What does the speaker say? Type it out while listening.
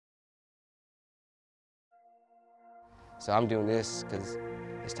So I'm doing this because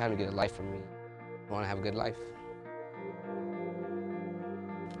it's time to get a life for me. I want to have a good life.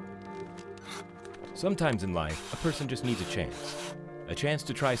 Sometimes in life, a person just needs a chance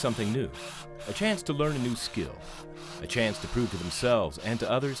to try something new, a chance to learn a new skill, a chance to prove to themselves and to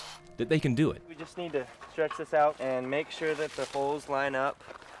others that they can do it. We just need to stretch this out and make sure that the holes line up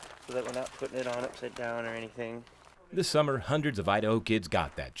so that we're not putting it on upside down or anything. This summer, hundreds of Idaho kids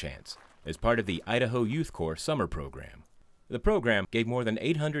got that chance as part of the Idaho Youth Corps summer program. The program gave more than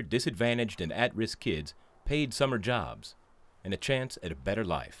 800 disadvantaged and at-risk kids paid summer jobs and a chance at a better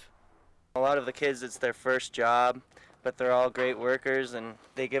life. A lot of the kids, it's their first job, but they're all great workers, and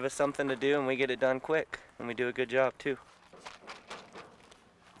they give us something to do, and we get it done quick, and we do a good job, too.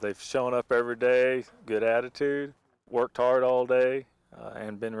 They've shown up every day, good attitude, worked hard all day,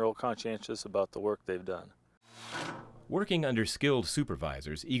 and been real conscientious about the work they've done. Working under skilled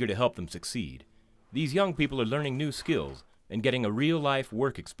supervisors eager to help them succeed, these young people are learning new skills and getting a real-life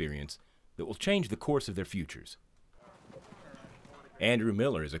work experience that will change the course of their futures. Andrew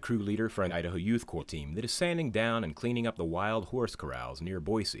Miller is a crew leader for an Idaho Youth Corps team that is sanding down and cleaning up the wild horse corrals near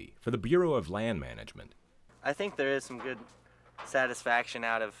Boise for the Bureau of Land Management. I think there is some good satisfaction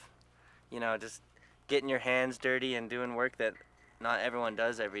out of, just getting your hands dirty and doing work that not everyone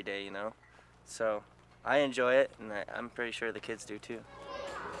does every day, So I enjoy it, and I'm pretty sure the kids do too.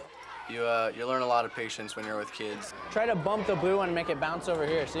 You learn a lot of patience when you're with kids. Try to bump the blue one and make it bounce over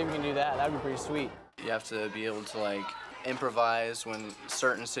here. See if you can do that. That'd be pretty sweet. You have to be able to improvise when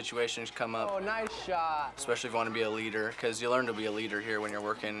certain situations come up. Oh, nice shot. Especially if you want to be a leader, because you learn to be a leader here when you're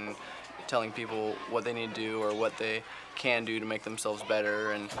working, telling people what they need to do or what they can do to make themselves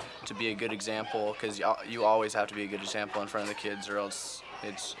better and to be a good example, because you always have to be a good example in front of the kids or else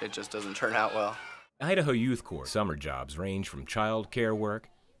it just doesn't turn out well. Idaho Youth Corps summer jobs range from child care work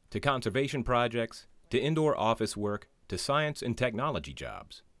to conservation projects to indoor office work to science and technology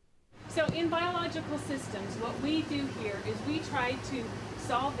jobs. So in biological systems, what we do here is we try to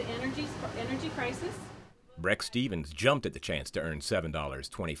solve the energy crisis. Breck Stevens jumped at the chance to earn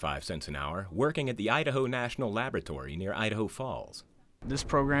 $7.25 an hour working at the Idaho National Laboratory near Idaho Falls. This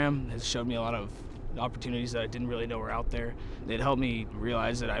program has showed me a lot of opportunities that I didn't really know were out there. It helped me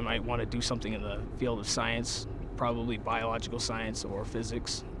realize that I might want to do something in the field of science, probably biological science or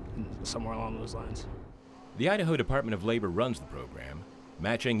physics, somewhere along those lines. The Idaho Department of Labor runs the program,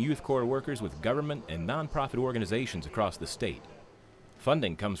 matching Youth Corps workers with government and nonprofit organizations across the state.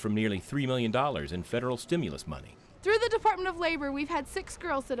 Funding comes from nearly $3 million in federal stimulus money. Through the Department of Labor, we've had 6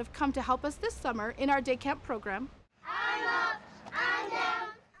 girls that have come to help us this summer in our day camp program. I'm up, I'm down.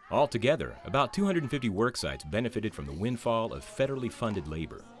 Altogether, about 250 work sites benefited from the windfall of federally funded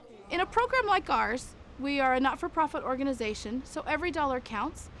labor. In a program like ours, we are a not-for-profit organization, so every dollar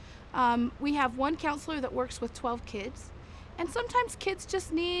counts. We have one counselor that works with 12 kids, and sometimes kids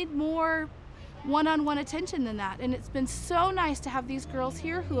just need more one-on-one attention than that. And it's been so nice to have these girls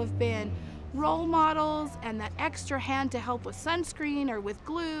here who have been role models and that extra hand to help with sunscreen or with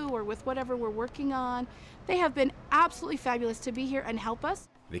glue or with whatever we're working on. They have been absolutely fabulous to be here and help us.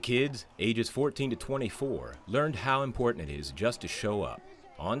 The kids, ages 14 to 24, learned how important it is just to show up,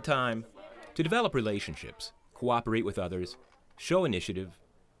 on time, to develop relationships, cooperate with others, show initiative,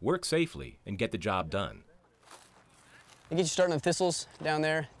 work safely, and get the job done. They get you starting on thistles down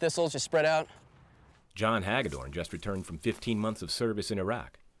there. Thistles just spread out. John Hagedorn just returned from 15 months of service in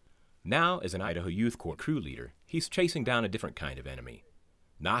Iraq. Now, as an Idaho Youth Corps crew leader, he's chasing down a different kind of enemy.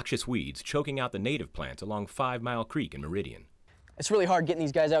 Noxious weeds choking out the native plants along 5 Mile Creek in Meridian. It's really hard getting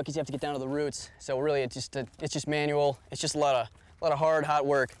these guys out because you have to get down to the roots. So really, it's just manual. It's just a lot of hard, hot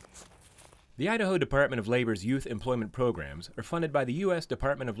work. The Idaho Department of Labor's youth employment programs are funded by the U.S.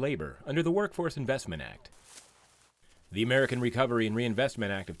 Department of Labor under the Workforce Investment Act. The American Recovery and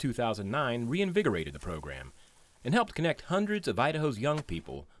Reinvestment Act of 2009 reinvigorated the program and helped connect hundreds of Idaho's young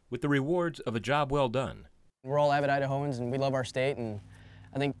people with the rewards of a job well done. We're all avid Idahoans and we love our state, and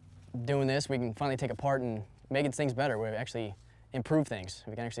I think doing this we can finally take a part in making things better. We actually improve things.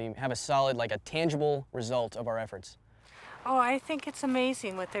 We can actually have a solid, a tangible result of our efforts. Oh, I think it's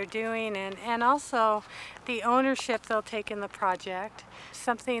amazing what they're doing, and also the ownership they'll take in the project,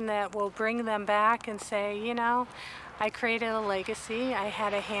 something that will bring them back and say, I created a legacy, I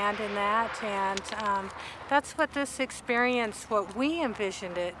had a hand in that, and that's what this experience, what we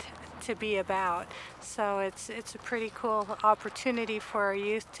envisioned it to be about. So it's a pretty cool opportunity for our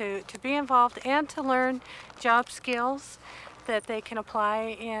youth to be involved and to learn job skills that they can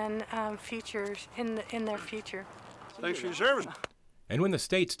apply in in their future. Thanks for your service. And when the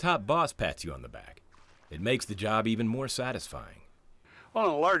state's top boss pats you on the back, it makes the job even more satisfying. Well,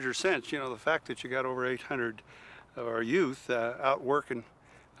 in a larger sense, the fact that you got over 800 of our youth out working,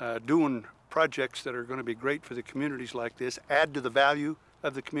 doing projects that are going to be great for the communities like this, add to the value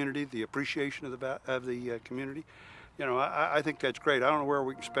of the community, the appreciation of the community. You know, I think that's great. I don't know where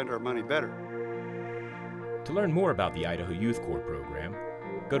we can spend our money better. To learn more about the Idaho Youth Corps program,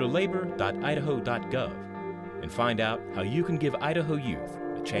 go to labor.idaho.gov and find out how you can give Idaho youth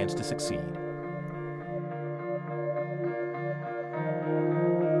a chance to succeed.